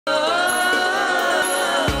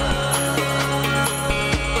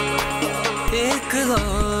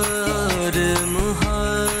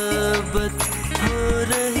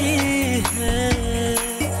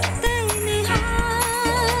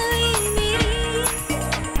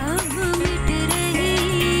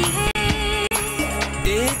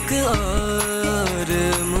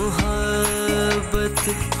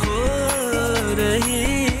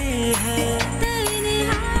रही है।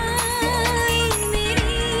 तन्हाई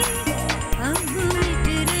मेरी अब मिट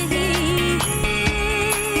रही है।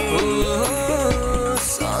 ओ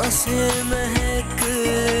सांसें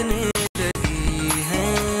महकने लगी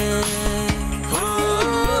हैं। ओ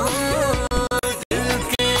दिल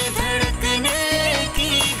के धड़कने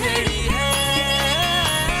की घड़ी है।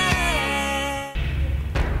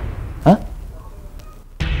 हाँ?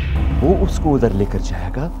 वो उसको उधर लेकर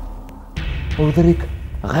जाएगा और उधर एक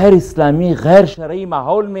गैर इस्लामी गैर शरई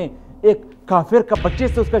माहौल में एक काफिर का बच्चे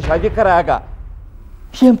से उसका शादी कराएगा।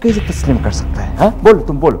 ये हम कैसे तस्लीम कर सकते हैं? हाँ बोलो,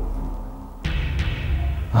 तुम बोलो।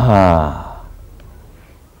 हाँ,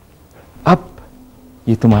 अब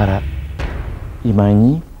ये तुम्हारा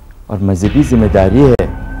ईमानी और मजहबी जिम्मेदारी है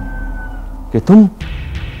कि तुम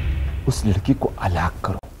उस लड़की को अलग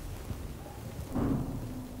करो।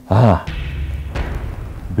 हाँ,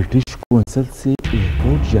 ब्रिटिश कौंसल से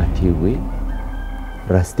एयरपोर्ट जाते हुए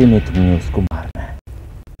रास्ते में तुमने उसको मारना है।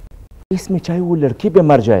 इसमें चाहे वो लड़की भी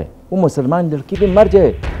मर जाए, वो मुसलमान लड़की भी मर जाए,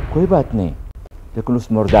 कोई बात नहीं, लेकिन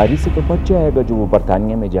उस मुर्दारी से तो बच जाएगा जो वो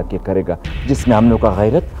बरतानिया में जाके करेगा, जिसमें हम लोग का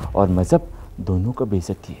गैरत और मजहब दोनों का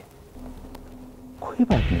बेइज्जती है। कोई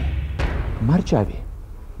बात नहीं, मर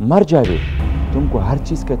जावे, तुमको हर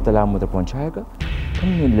चीज़ का इत्तला मुझे पहुँचाएगा।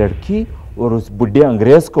 तुमने लड़की और उस बुढ़े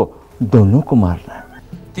अंग्रेज को दोनों को मारना है।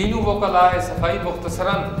 तीनों वोकल आए सफाई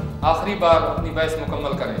मुख्तसरन आखिरी बार अपनी बहस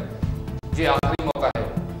मुकम्मल करें। ये आखिरी मौका है,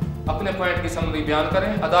 अपने पॉइंट की समरी बयान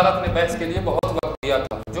करें। अदालत ने बहस के लिए बहुत वक्त दिया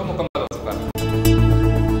था जो मुकम्मल हो चुका है।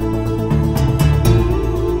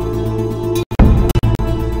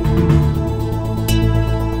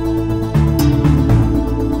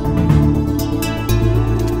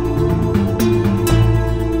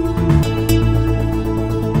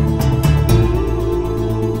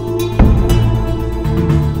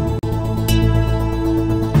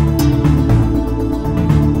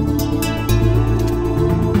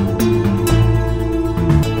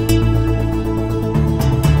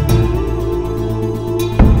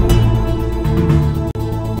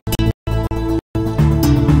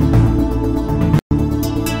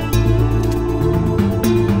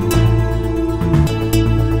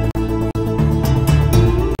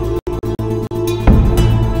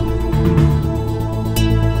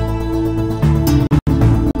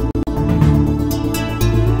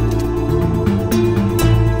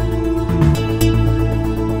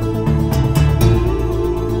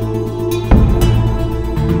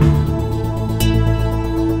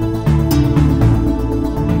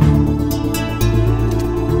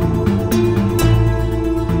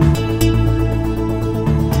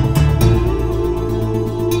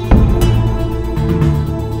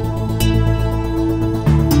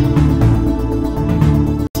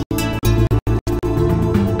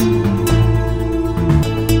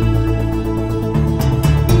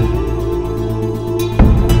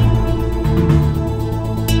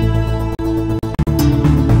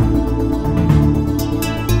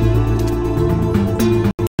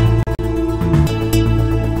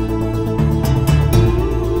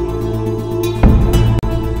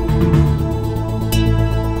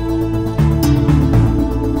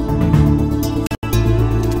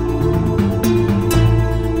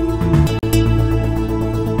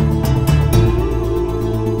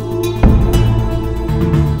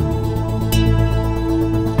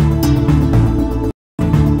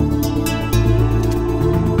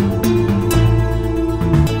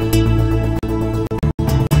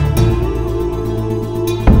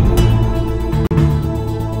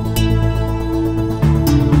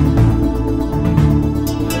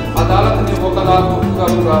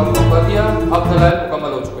 अब दलाइल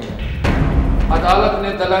मुकम्मल हो चुके हैं। अदालत ने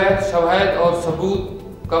दलाइल, शवाहिद और सबूत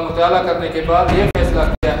का मुताला करने के बाद ये फैसला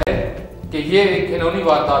किया है कि ये एक घिनौनी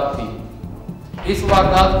वारदात थी। इस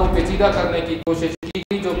वारदात को पेचीदा करने की कोशिश की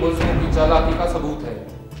गई जो मुल्ज़िमों की चालाकी का सबूत है।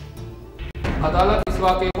 अदालत इस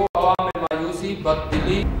वाक़े को अवाम में मायूसी,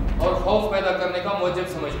 बददिली और खौफ पैदा करने का मौजब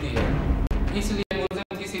समझती है, इसलिए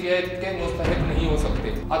मुल्ज़िम किसी रियायत के मुस्तहिक नहीं हो सकते।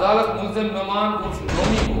 अदालत मुल्ज़िम नुमान उर्फ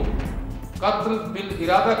नोमी को कत्ल बिल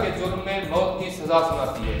इरादा के जुर्म में मौत की सजा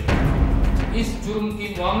सुनाती है। इस जुर्म की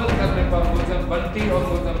मामलत करने पर मुल्ज़िम बंटी और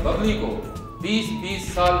मुल्ज़िम बबली को 20-20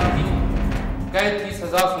 साल की कैद की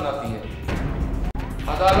सजा सुनाती है।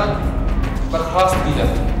 अदालत बर्खास्त की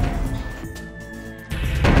जाती है।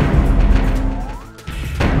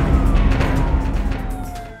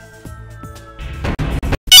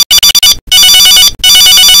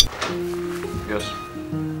 Yes.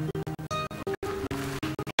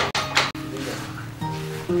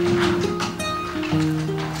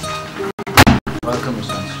 Welcome, Miss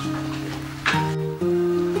Nancy.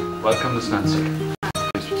 Welcome, Miss Nancy.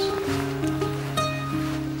 Please, please.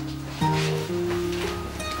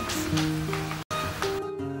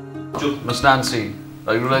 Miss Nancy,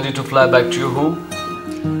 are you ready to fly back to your home?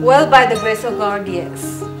 Well, by the grace of God, yes.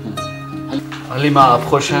 Halima, आप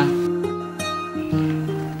खुश हैं?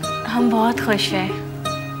 हम बहुत खुश हैं।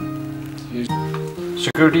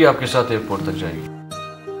 सिक्योरिटी आपके साथ एयरपोर्ट तक जाएगी।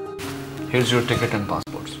 Here's your ticket and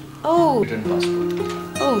passports. Oh. Return passport.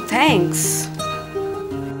 Oh, thanks.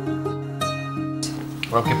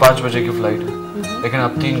 और आपकी 5 बजे की फ्लाइट है, लेकिन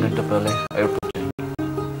आप 3 घंटे पहले एयरपोर्ट जाएंगे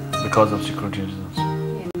because of security reasons.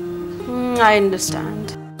 I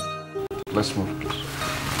understand. Let's move, please.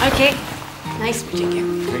 Okay. Nice meeting you.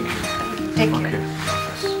 Thank you. Take care. Okay.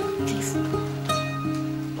 Yes. Please.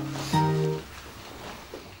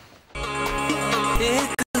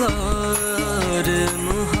 एक और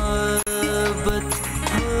मोहब्बत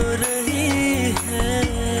हो रही है,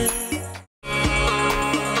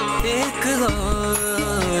 एक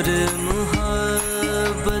और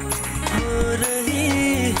मोहब्बत हो रही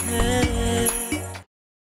है।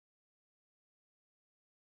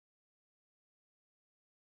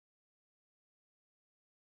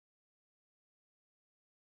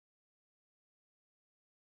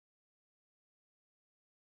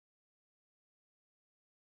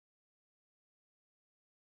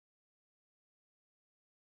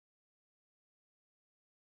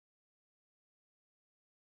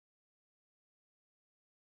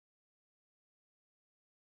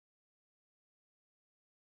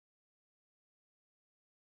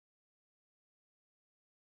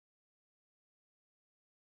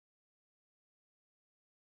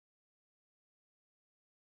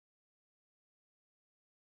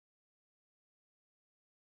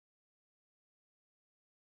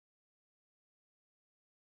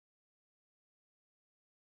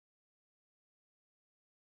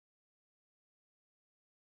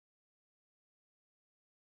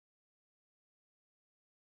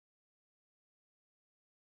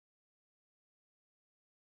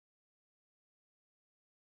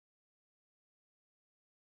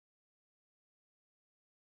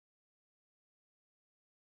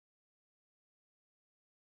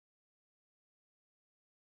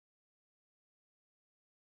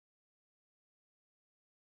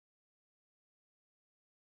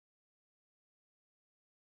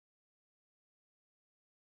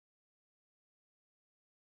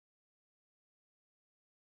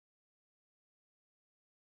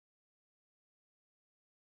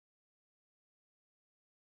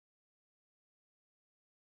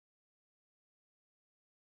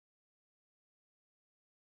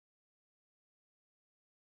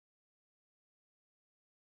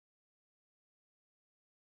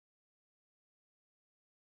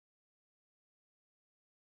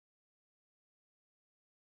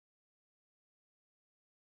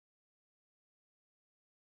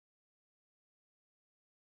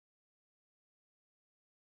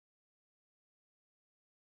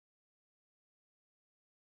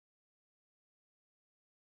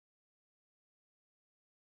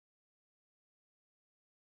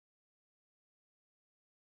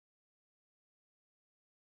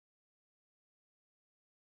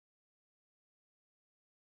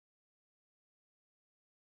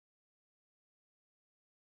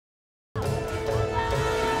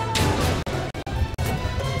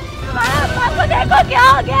 देखो क्या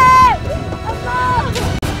हो गया है। अल्लाह।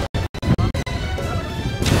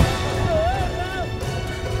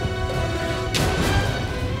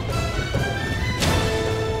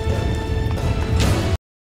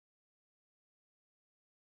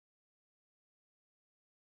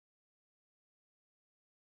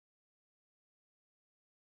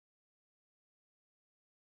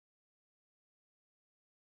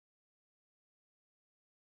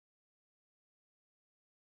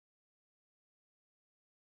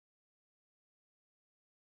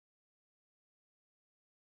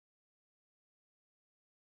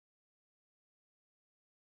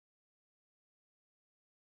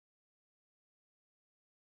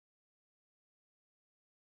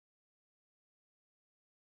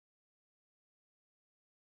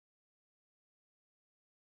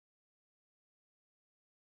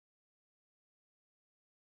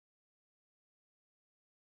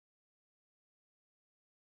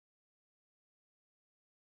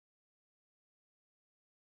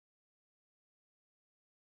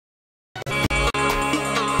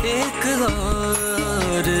 एक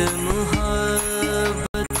और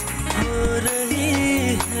मोहब्बत हो रही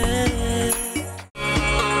है,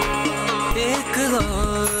 एक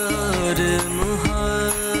और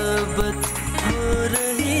मोहब्बत हो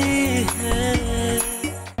रही है।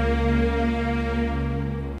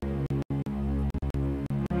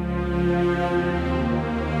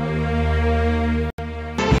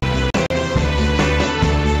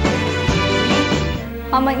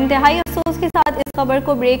 हम इंतहाई अफसोस के साथ इस खबर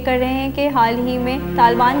को ब्रेक कर रहे हैं कि हाल ही में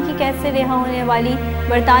तालिबान की कैद से रिहा होने वाली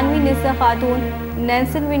बरतानवी निस्सा खातून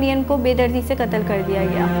नैन्सी विलियम को बेदर्दी से कत्ल कर दिया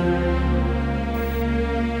गया।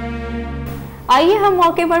 आइए हम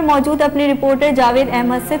मौके पर मौजूद अपने रिपोर्टर जावेद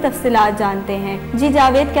अहमद से तफसीलात जानते हैं। जी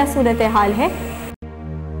जावेद, क्या सूरत हाल है?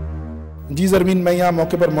 जी जरमीन, मैं यहाँ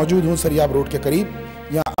मौके पर मौजूद हूँ, सरियाब रोड के करीब।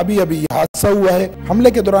 यहाँ अभी ये हादसा हुआ है। हमले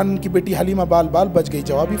के दौरान इनकी बेटी हलीमा बाल बच गई।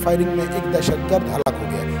 जवाबी फायरिंग में एक दहशतगर्द हलाक हो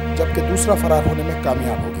गया, जबकि दूसरा फरार होने में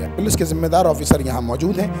कामयाब हो गया। पुलिस के जिम्मेदार ऑफिसर यहाँ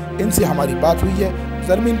मौजूद हैं, इनसे हमारी बात हुई है।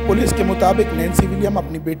 जरमीन, पुलिस के मुताबिक नैन्सी विलियम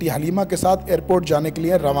अपनी बेटी हलीमा के साथ एयरपोर्ट जाने के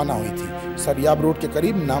लिए रवाना हुई थी। सरियाब रोड के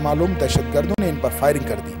करीब नामालूम दहशतगर्दों ने इन पर फायरिंग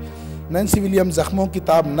कर दी। नैन्सी विलियम जख्मों की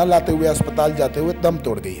ताब न लाते हुए अस्पताल जाते हुए दम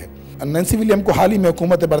तोड़ गई है। नैन्सी विलियम को हाल ही में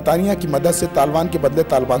हुकूमत बरतानिया की मदद से तालिबान के बदले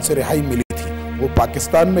तालिबान से रिहाई मिली थी। वो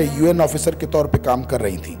पाकिस्तान में UN ऑफिसर के तौर पे काम कर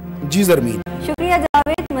रही थी। जी जरमीन, शुक्रिया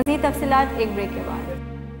जावेद। मजीद तफसीलात एक ब्रेक के बाद।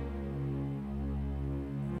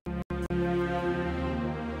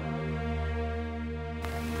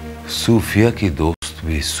 सूफिया की दोस्त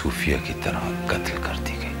भी सूफिया की तरह कत्ल कर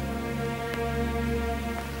दी गई।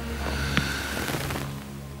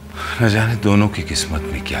 न जाने दोनों की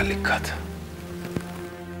किस्मत में क्या लिखा था।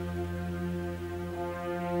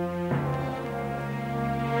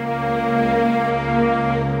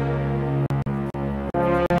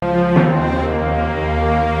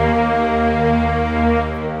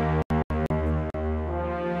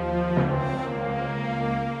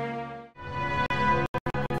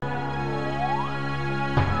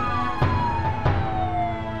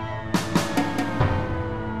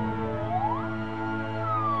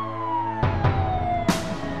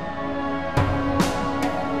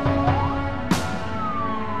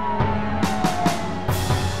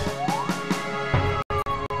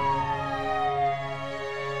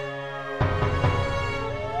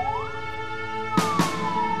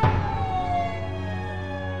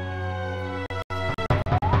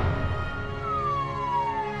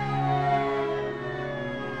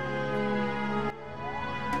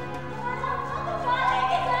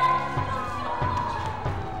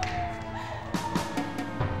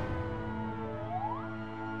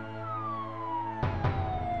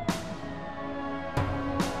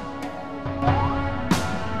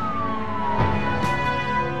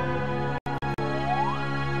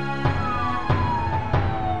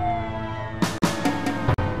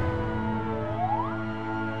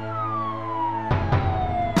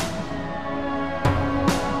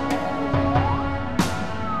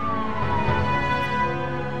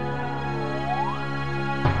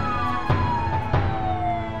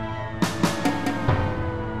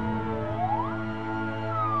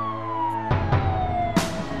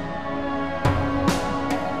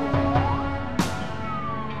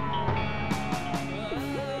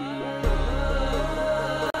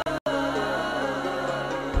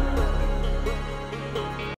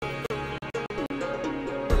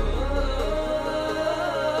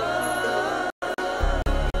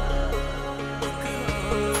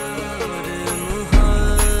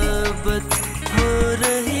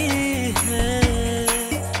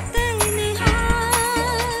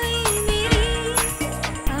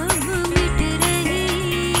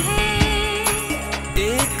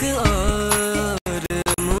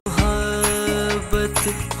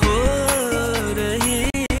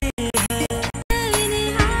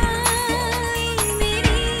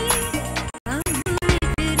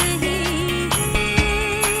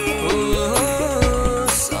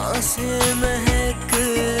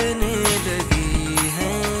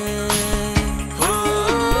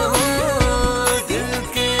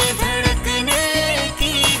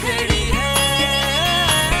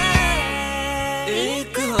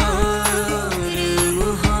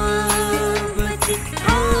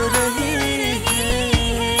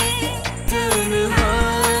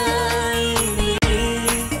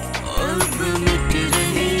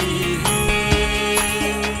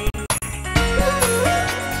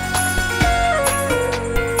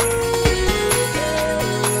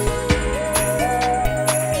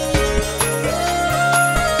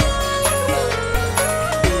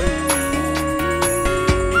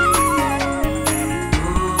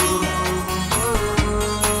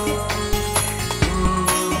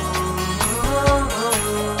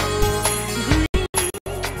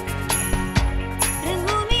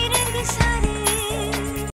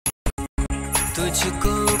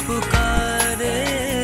 तुझको पुकार